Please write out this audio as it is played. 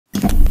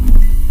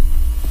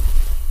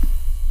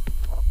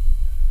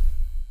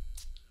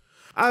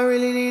I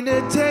really need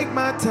to take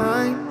my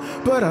time,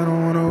 but I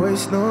don't wanna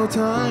waste no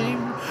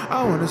time.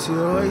 I wanna see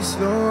your waist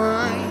slow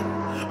wine.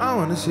 I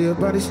wanna see your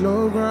body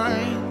slow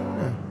grind.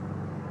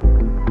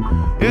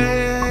 Yeah,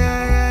 yeah,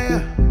 yeah, yeah,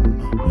 yeah.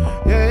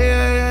 Yeah,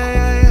 yeah, yeah,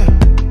 yeah, yeah.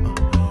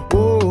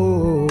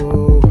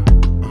 Whoa,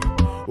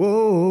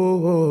 whoa,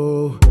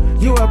 whoa.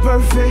 You are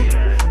perfect,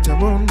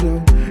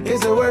 Tamundo.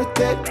 Is it worth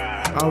it?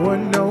 I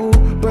wouldn't know,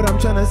 but I'm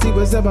tryna see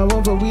what's up. I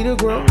want for we to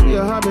grow.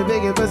 Your heart been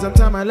begging for some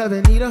time. I love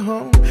and need a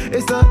home.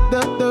 It's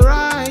the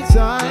right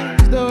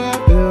size. The way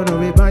I feel, no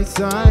be bite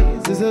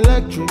size. It's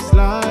electric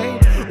slide.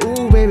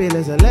 Ooh, baby,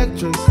 let's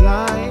electric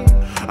slide.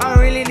 I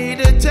really need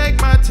to take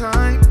my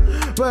time,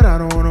 but I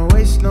don't wanna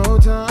waste no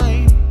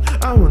time.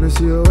 I wanna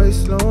see your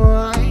waist slow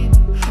wine.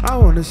 I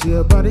wanna see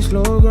your body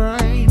slow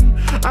grind.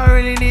 I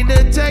really need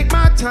to take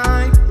my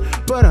time,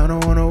 but I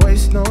don't wanna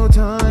waste no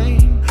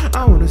time.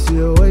 I wanna see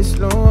your waist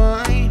slow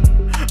wine.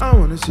 I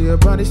wanna see your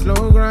body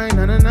slow grind.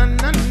 Na na na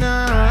na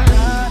na.